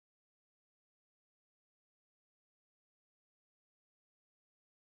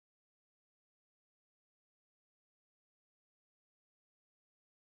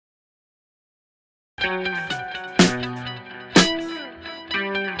Sometimes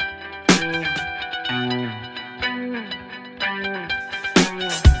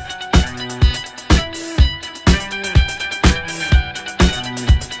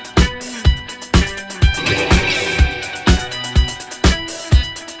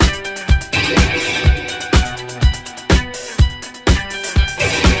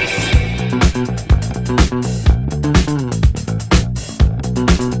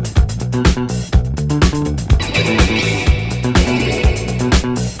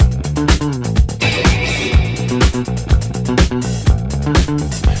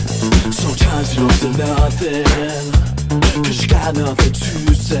you don't say nothing, 'cause you got nothing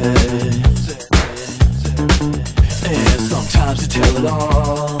to say. And sometimes you tell it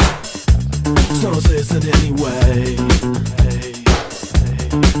all, so listen anyway.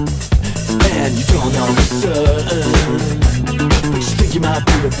 And you don't know for certain, but you think you might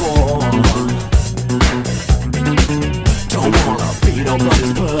be reborn. Don't wanna be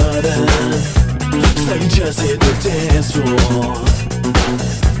nobody's burden, so you just hit the dance floor.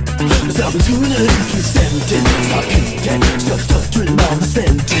 There's opportunity presented, stop content, stop stuttering on the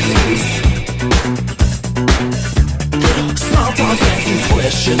sentence. Small talk asking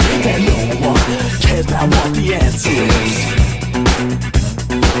questions that no one cares about what the answer is.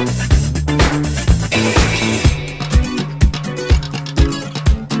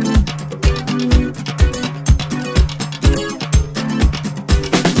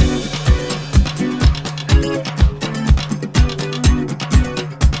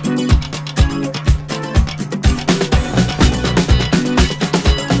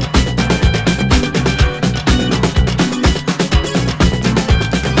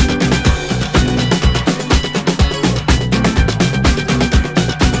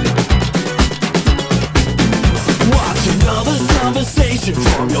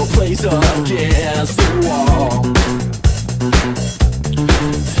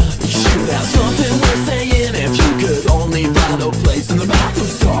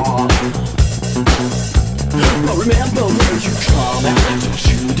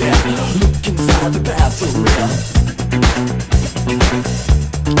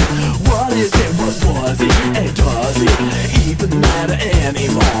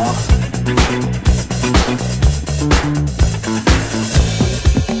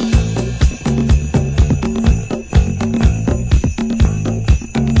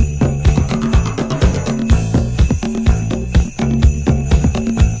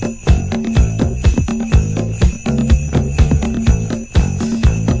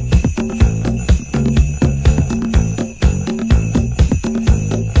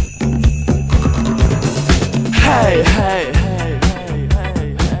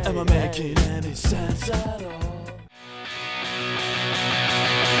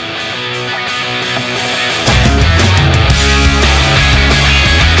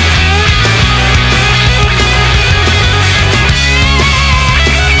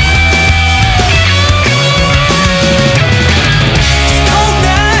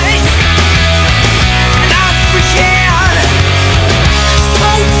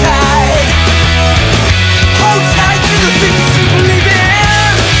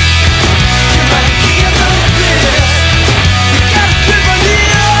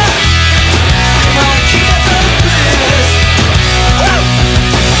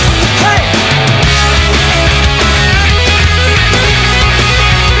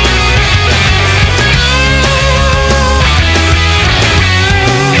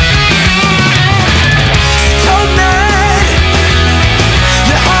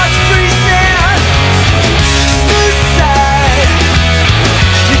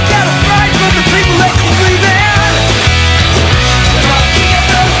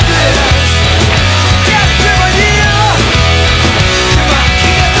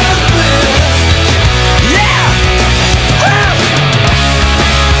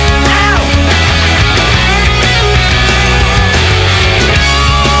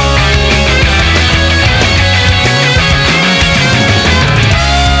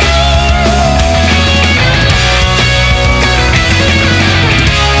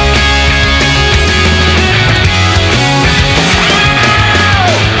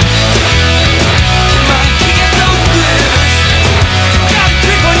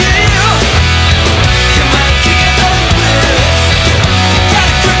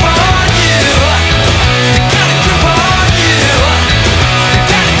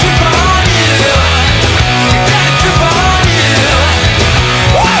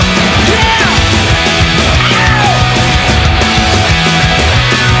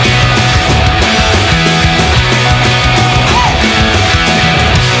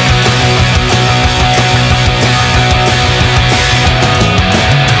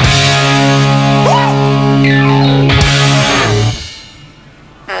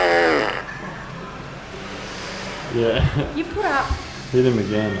 did him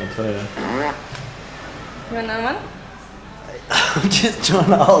again, I tell you. You want another one? I'm just trying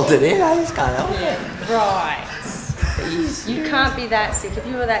to hold it in. I just can't help it. Right. You can't be that sick. If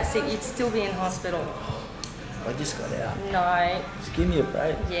you were that sick, you'd still be in hospital. I just got out. No. Just give me a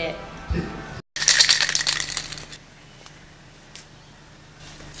break. Yeah.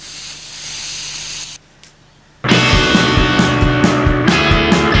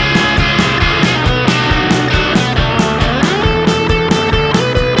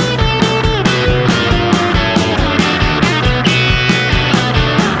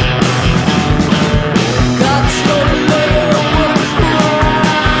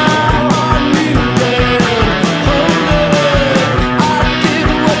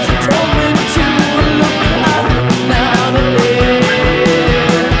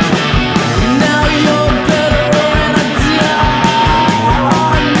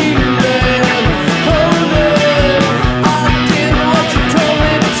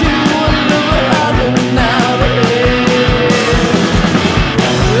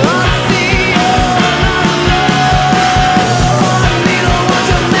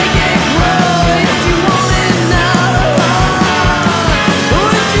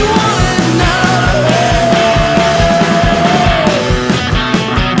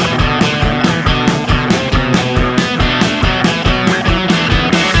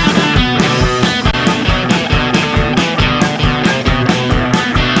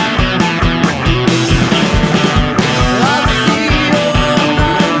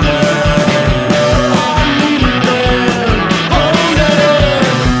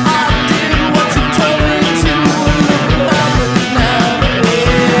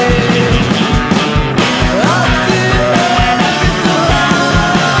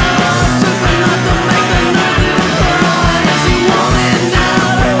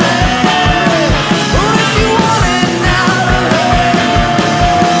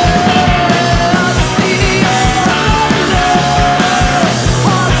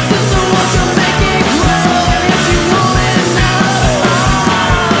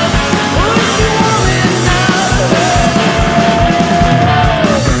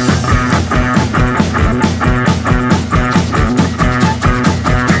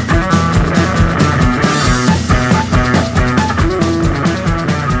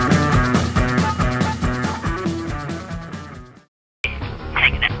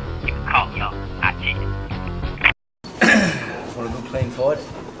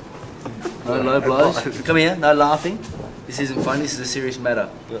 No low blows. Come here, no laughing. This isn't fun, this is a serious matter.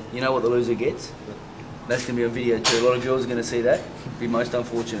 You know what the loser gets? That's going to be on video too. A lot of girls are going to see that. Be most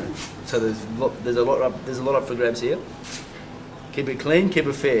unfortunate. So there's a lot up for grabs here. Keep it clean, keep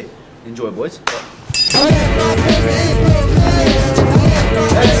it fair. Enjoy, boys. Right.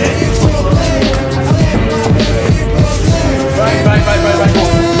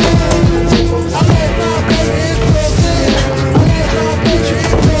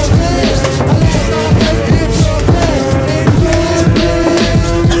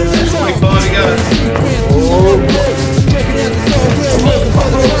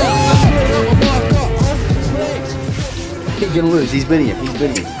 He's gonna lose, he's beating him, he's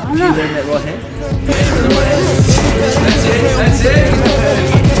beating him. Did you learn that right hand? That's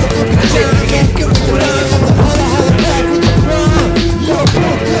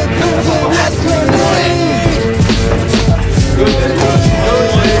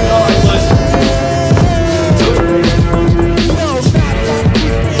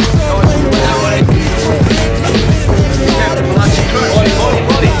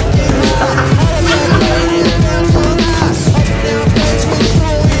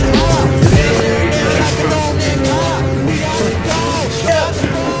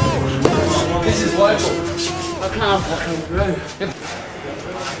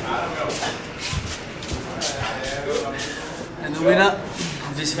And the winner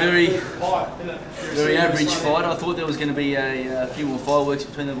of this very average fight. I thought there was going to be a few more fireworks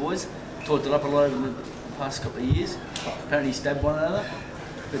between the boys. Talked it up a lot over the past couple of years. Apparently stabbed one another,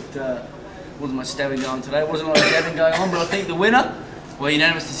 but wasn't much stabbing going today. Wasn't a lot of stabbing going on, but I think the winner, by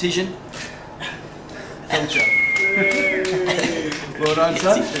unanimous decision, Felcher. Well done,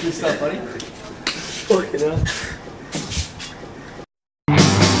 son. Good stuff, buddy. Fucking hell.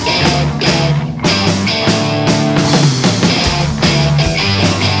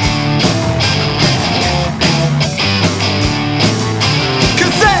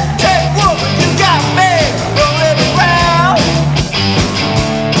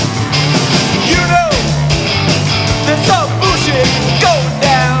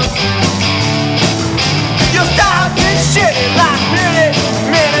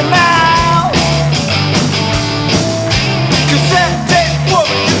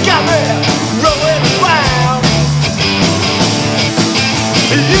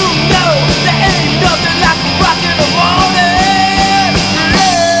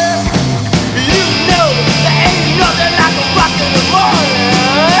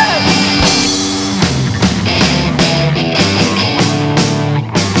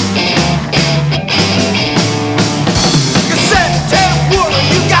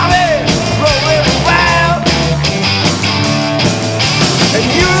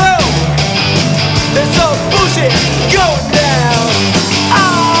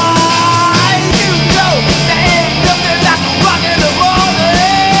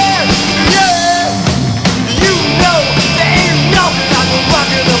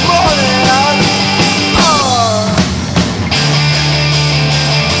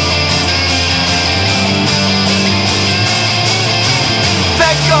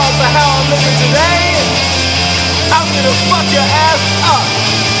 fuck your ass up.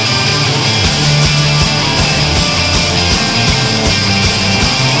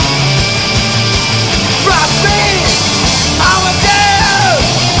 Trust me, I'm a girl,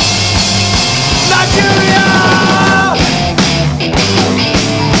 Nigeria.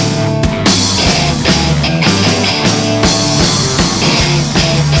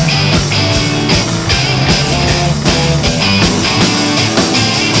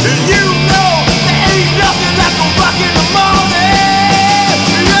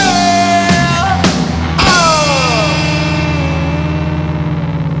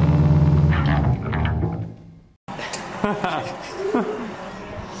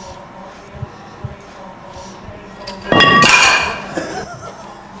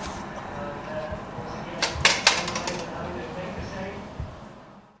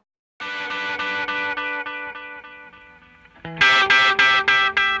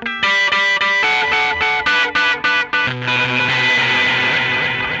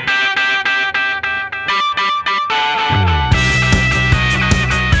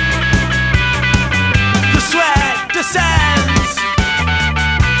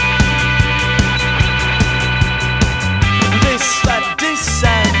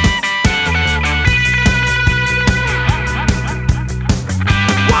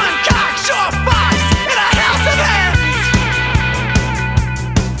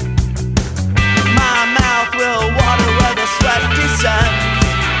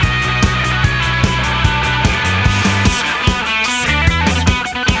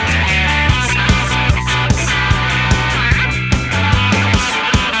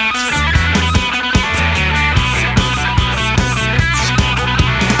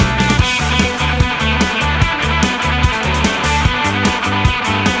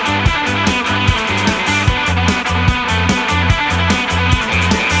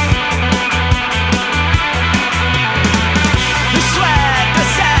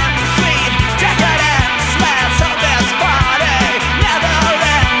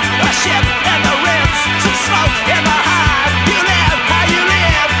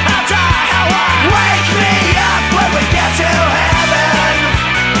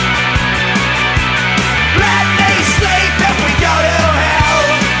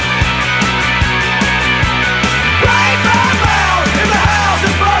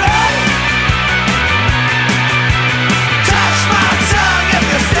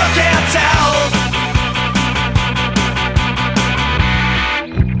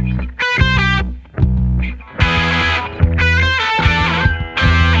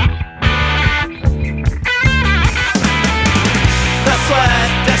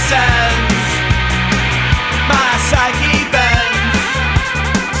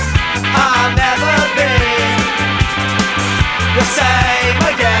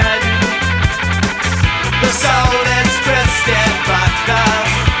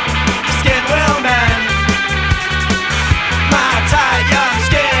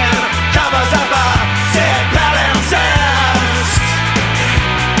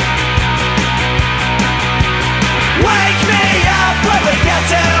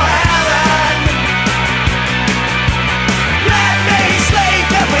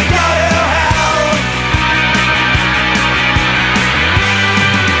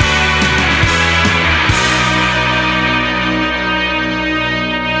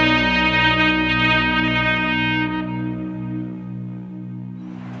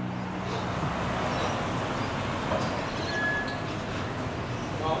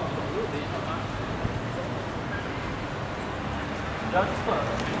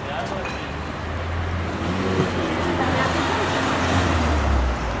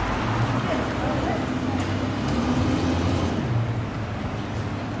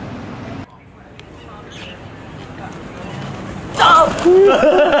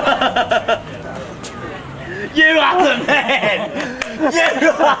 You are the man! You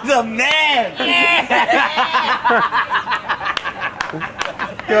are the man!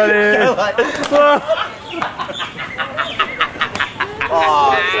 Got it.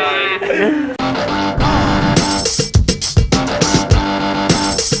 Oh, sorry.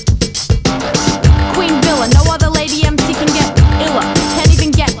 Queen Villa, no other lady MC can get iller. Can't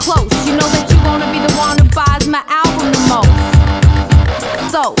even get close. You know that you wanna be the one who buys my album the most.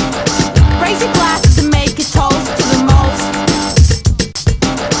 So, raise your glasses and make a toast to the most.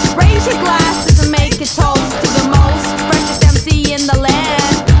 Raise your glasses and make a toast to the most freshest MC in the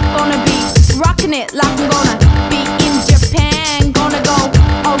land. Gonna be rocking it like I'm gonna be in Japan. Gonna go,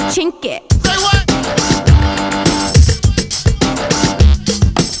 oh chink it.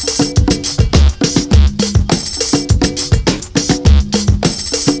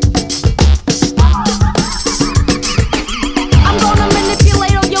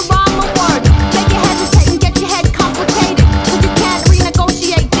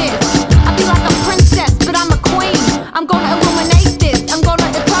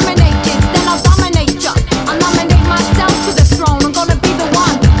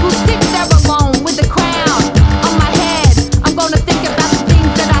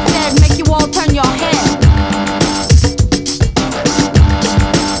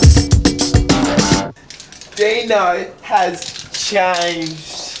 know has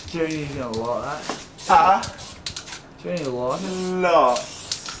changed. Do you reckon he's gonna like that? Huh? Do you reckon he'll like it?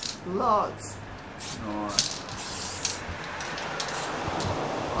 Lots. Nice.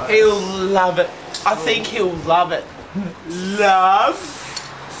 He'll love it. I think he'll love it. Love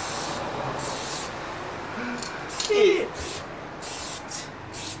it.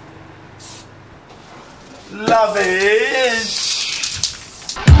 Love it.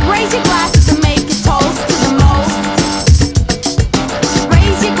 Raise your glasses and make a toast to the most.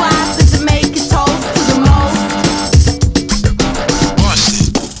 Raise your glasses and make a toast to the most.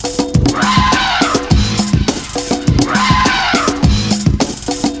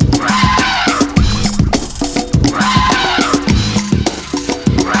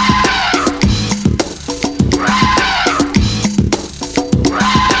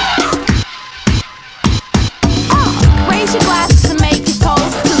 Raise your glasses and make a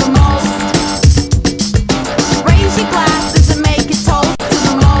toast to the most. Raise your glasses and make a toast to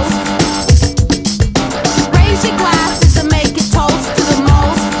the most. Raise your glasses and make a toast to the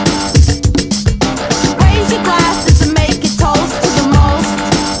most. Raise your glasses and make a toast to the most.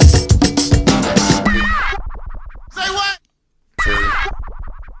 Say what?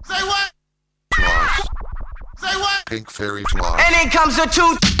 Say what? Floss. Say what? Pink fairy floss. And then comes the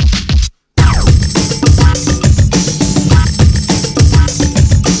two.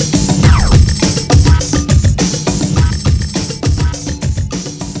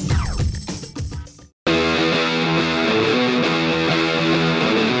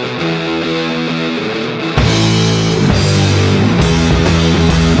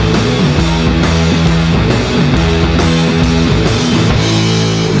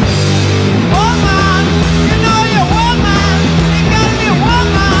 Woman, you know you're woman. You gotta be a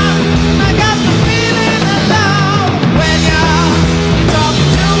woman. I got the feeling of love when you're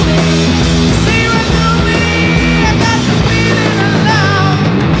talking to me. You see right through me. I got the feeling of love.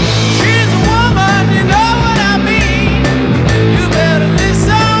 She's a woman, you know what I mean. You better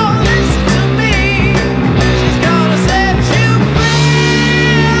listen to me. She's gonna set you free.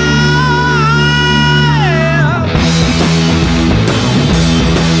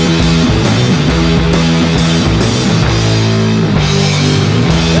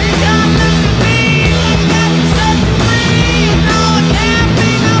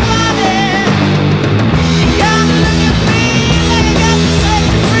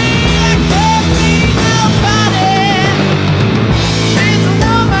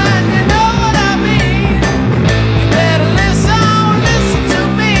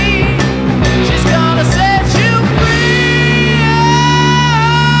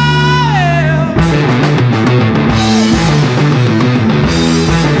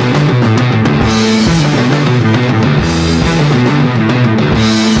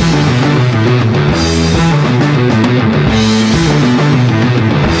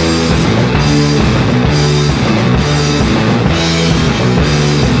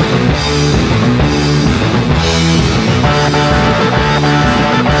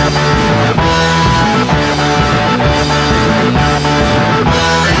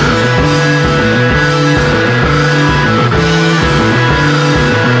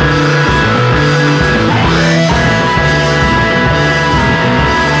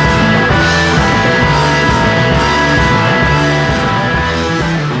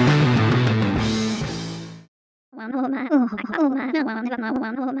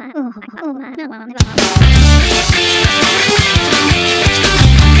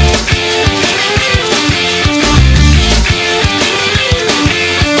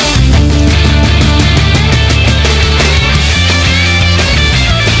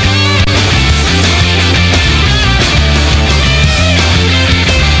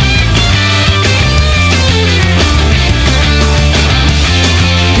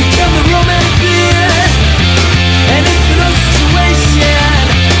 Situation,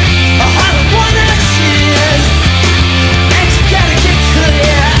 a heart of one that cheers.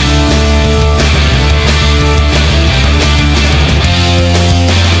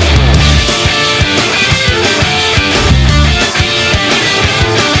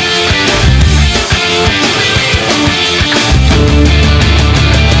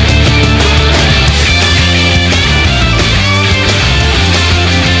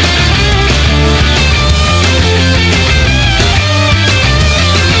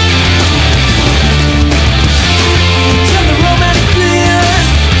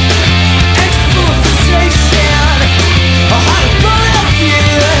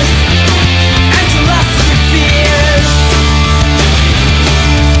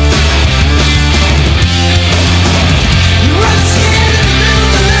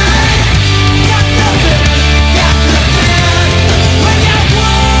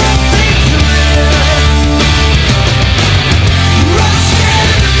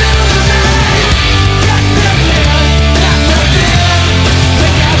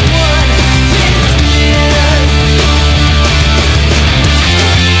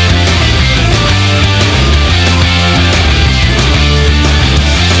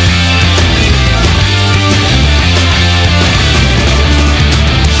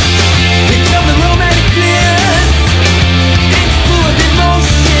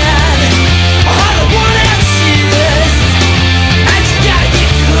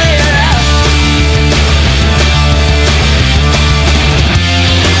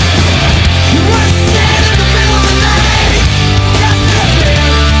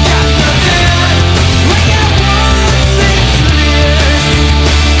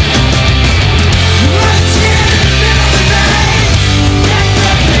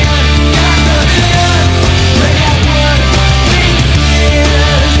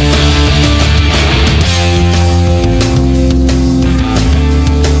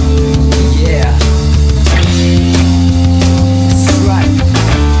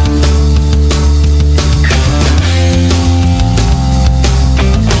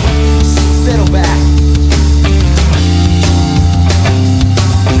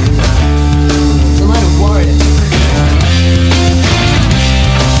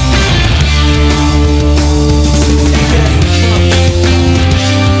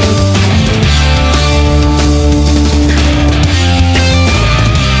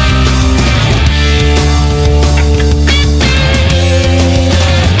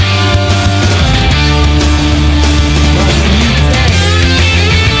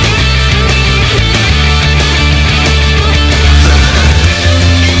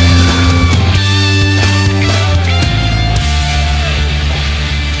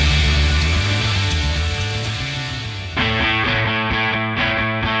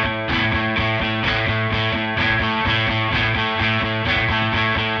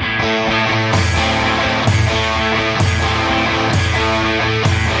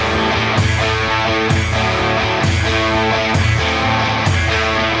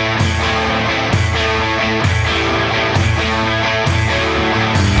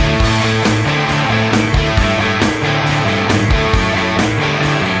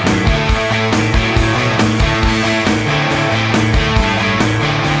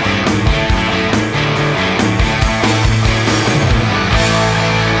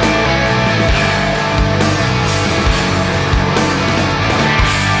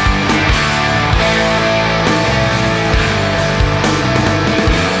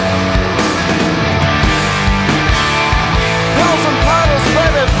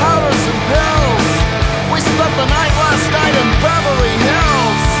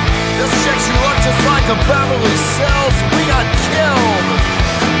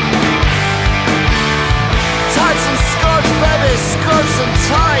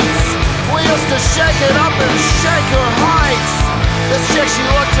 shake it up and shake her heights. This chick, she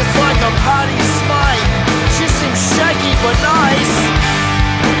looked just like a Patty Smythe. She seems shaky but nice.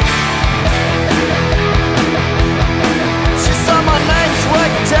 She said my name's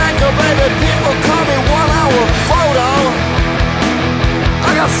Rectangle, baby, people call me 1 hour photo.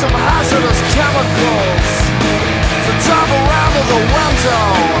 I got some hazardous chemicals to drive around to the window.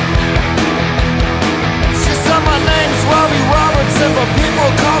 She said my name's Robbie Robertson, but people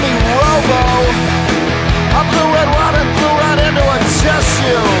call me Robo. I blew it right and blew right into a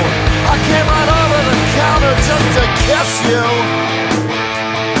tissue. I came right over the counter just to kiss you.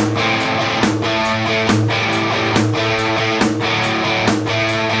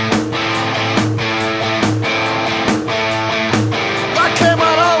 I came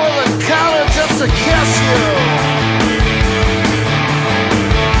right over the counter just to kiss you.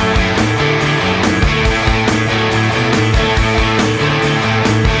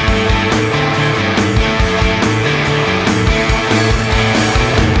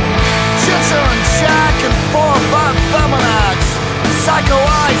 Psycho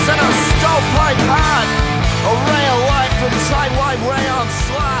eyes and a stovepipe hat. A ray of light from tight white rayon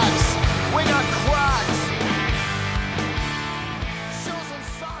slacks. We got crack.